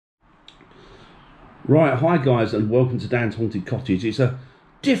Right, hi guys, and welcome to Dan's Haunted Cottage. It's a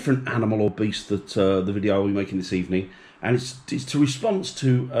different animal or beast that the video I'll be making this evening, and it's to response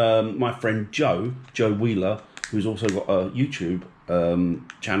to my friend Joe Wheeler, who's also got a YouTube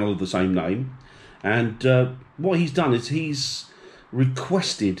channel of the same name. And what he's done is he's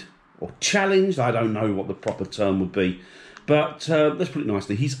requested or challenged, I don't know what the proper term would be, but let's put it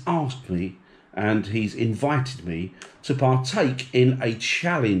nicely, he's asked me and he's invited me to partake in a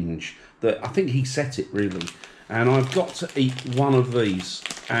challenge that I think he set it really, and I've got to eat one of these.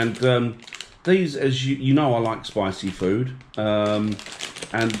 And these, as you know, I like spicy food, and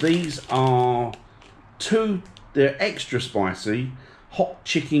these are they're extra spicy hot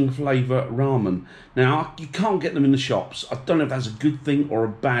chicken flavour ramen. Now, you can't get them in the shops. I don't know if that's a good thing or a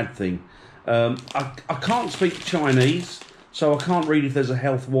bad thing. I can't speak Chinese, so I can't read if there's a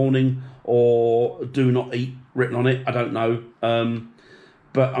health warning or do not eat written on it. I don't know.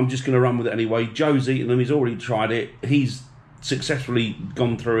 But I'm just going to run with it anyway. Joe's eaten them. He's already tried it. He's successfully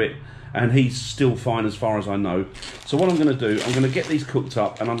gone through it, and he's still fine as far as I know. So what I'm going to do, I'm going to get these cooked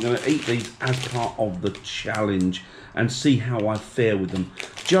up, and I'm going to eat these as part of the challenge and see how I fare with them.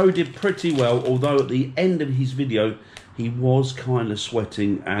 Joe did pretty well, although at the end of his video, he was kind of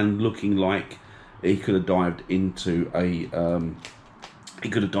sweating and looking like he could have dived into a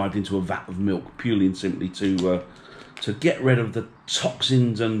vat of milk purely and simply to get rid of the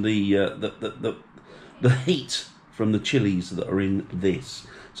toxins and the heat from the chilies that are in this.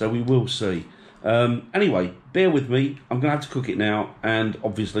 So we will see. Anyway, bear with me. I'm going to have to cook it now, and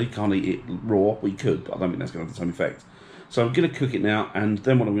obviously can't eat it raw. We could, but I don't think that's going to have the same effect. So I'm going to cook it now, and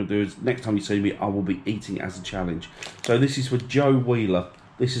then what I'm going to do is, next time you see me, I will be eating it as a challenge. So this is for Joe Wheeler.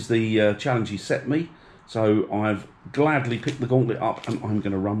 This is the challenge he set me. So I've gladly picked the gauntlet up, and I'm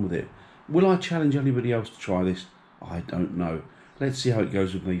going to run with it. Will I challenge anybody else to try this? I don't know. Let's see how it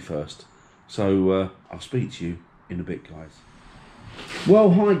goes with me first. So I'll speak to you in a bit, guys. Well,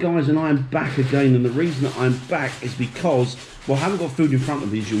 hi guys, and I'm back again, and the reason that I'm back is because, well, I haven't got food in front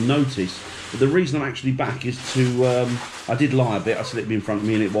of me, as you'll notice, but the reason I'm actually back is to, I did lie a bit, I said it'd be in front of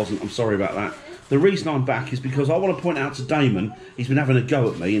me and it wasn't, I'm sorry about that. The reason I'm back is because I want to point out to Damon, he's been having a go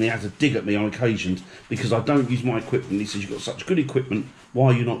at me and he has to dig at me on occasions because I don't use my equipment. He says, you've got such good equipment, why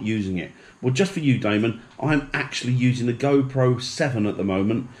are you not using it? Well, just for you, Damon, I'm actually using the GoPro 7 at the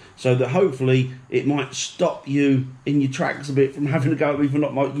moment, so that hopefully it might stop you in your tracks a bit from having to go at me for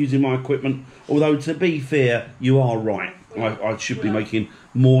not using my equipment. Although, to be fair, you are right. I should be making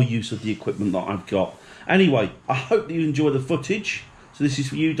more use of the equipment that I've got. Anyway, I hope that you enjoy the footage. So this is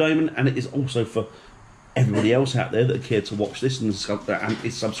for you, Damon, and it is also for everybody else out there that cared to watch this and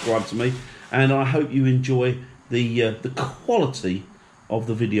is subscribed to me. And I hope you enjoy the quality of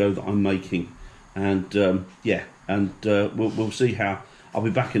the video that I'm making. And yeah, and we'll see how. I'll be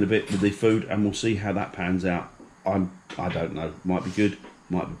back in a bit with the food, and we'll see how that pans out. I don't know. Might be good,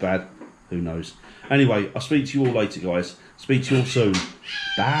 might be bad. Who knows? Anyway, I'll speak to you all later, guys. Speak to you all soon.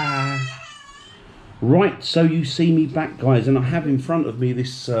 Bye. Right, so you see me back, guys, and I have in front of me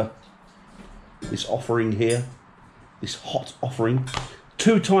this this offering here, this hot offering,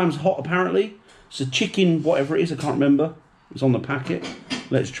 2 times hot apparently. It's a chicken, whatever it is, I can't remember. It's on the packet.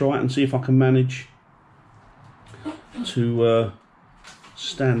 Let's try it and see if I can manage to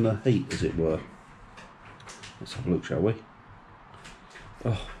stand the heat, as it were. Let's have a look, shall we?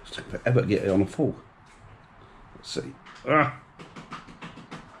 Oh, it's taking forever to get it on a fork. Let's see. Ah.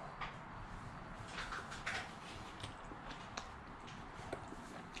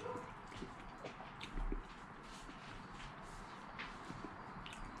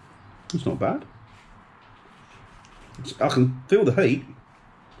 It's not bad. I can feel the heat.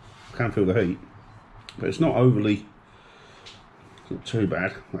 I can feel the heat, but it's not overly. It's not too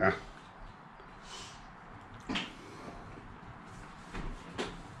bad. Ah.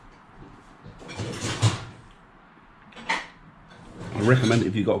 I recommend it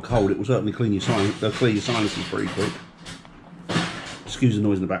if you've got a cold. It will certainly clear your sinuses pretty quick. Excuse the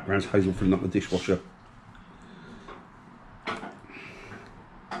noise in the background. It's Hazel filling up the dishwasher.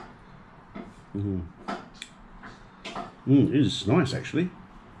 It is nice, actually.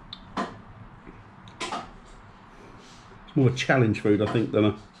 It's more a challenge food, I think,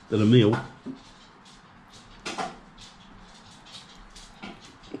 than a meal.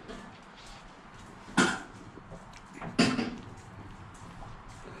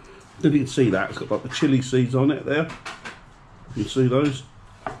 If you can see that, it's got like the chili seeds on it there. You can see those.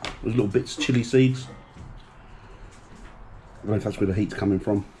 Those little bits of chili seeds. I don't know if that's where the heat's coming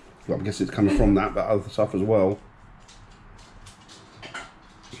from. Well, I guess it's coming from that, but other stuff as well.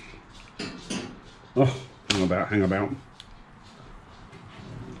 Oh, hang about.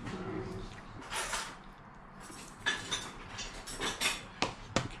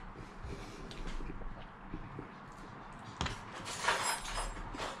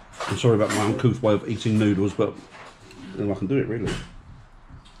 I'm sorry about my uncouth way of eating noodles, but I can do it really.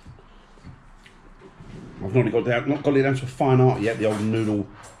 I've not got it down to a fine art yet, the old noodle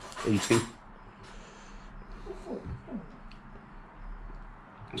eating.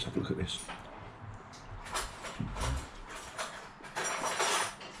 Let's have a look at this.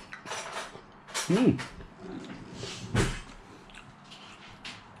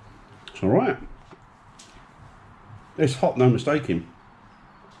 It's alright. It's hot, no mistaking.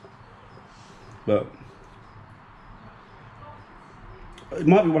 But it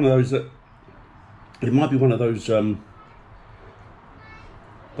might be one of those that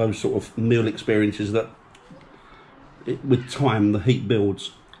those sort of meal experiences that with time the heat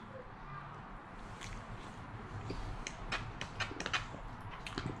builds.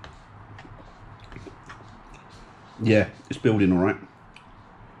 Yeah, it's building alright.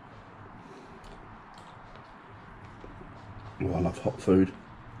 Oh, I love hot food.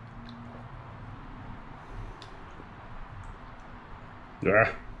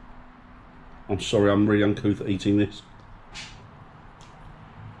 Yeah. I'm sorry, I'm really uncouth at eating this.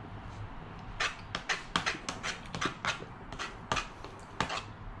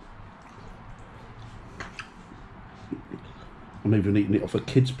 I'm even eating it off a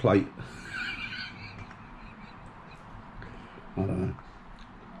kid's plate. I don't know.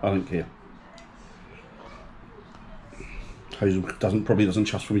 I don't care. Hazel probably doesn't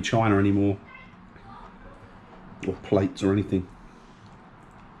trust for me china anymore, or plates or anything.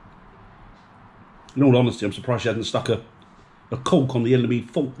 In all honesty, I'm surprised she hadn't stuck a cork on the end of my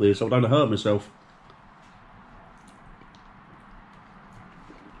fork there so I don't hurt myself.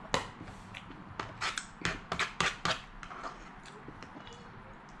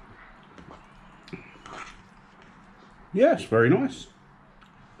 Yeah, it's very nice.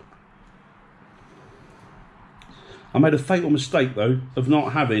 I made a fatal mistake though of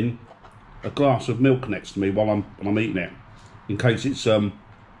not having a glass of milk next to me while I'm eating it, in case it's I'm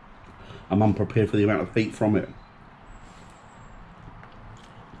unprepared for the amount of heat from it.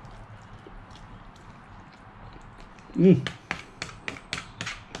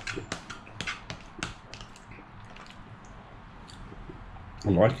 I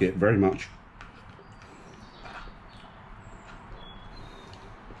like it very much.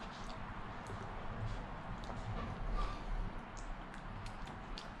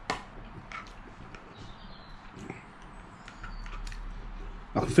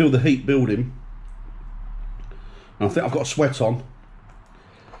 I can feel the heat building, and I think I've got a sweat on.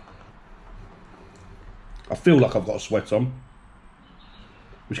 I feel like I've got a sweat on,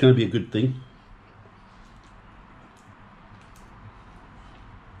 which is going to be a good thing.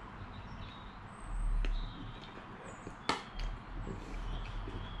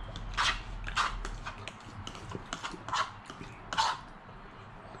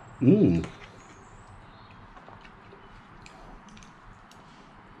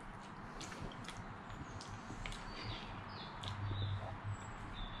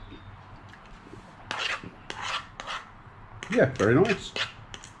 Yeah, very nice.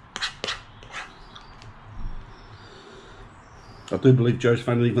 I do believe Joe's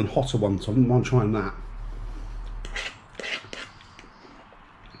found an even hotter one, so I wouldn't mind trying that.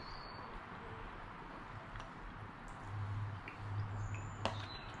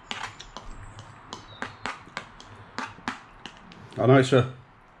 I know it's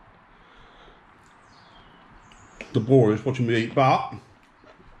laborious watching me eat, but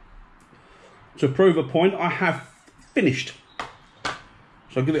to prove a point, I have finished.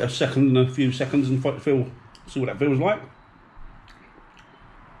 So I'll give it a second and a few seconds and see what that feels like.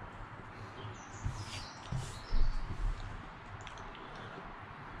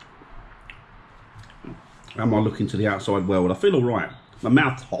 How am I looking to the outside world? I feel alright. My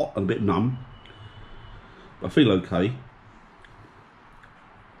mouth's hot and a bit numb. I feel okay.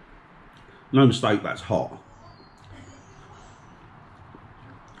 No mistake, that's hot.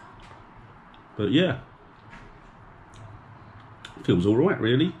 But yeah. Feels alright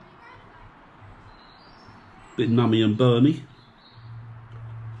really. Bit nummy and burny.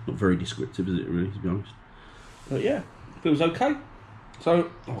 Not very descriptive, is it really, to be honest? But yeah, feels okay.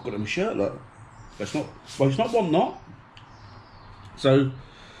 So, oh, I've got it on my shirt, look. That's not, well, it's not one knot. So,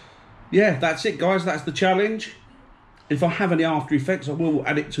 yeah, that's it guys, that's the challenge. If I have any after effects, I will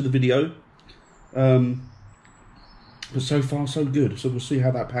add it to the video. But so far, so good. So we'll see how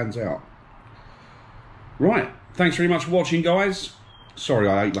that pans out. Right, thanks very much for watching, guys. Sorry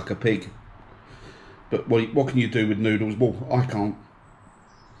I ate like a pig. But what can you do with noodles? Well, I can't.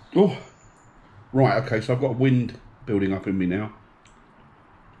 Oh, right, okay, so I've got a wind building up in me now.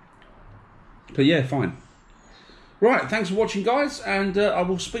 But yeah, fine. Right, thanks for watching, guys, and I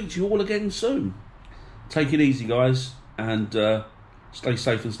will speak to you all again soon. Take it easy, guys, and stay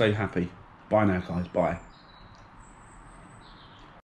safe and stay happy. Bye now, guys. Bye.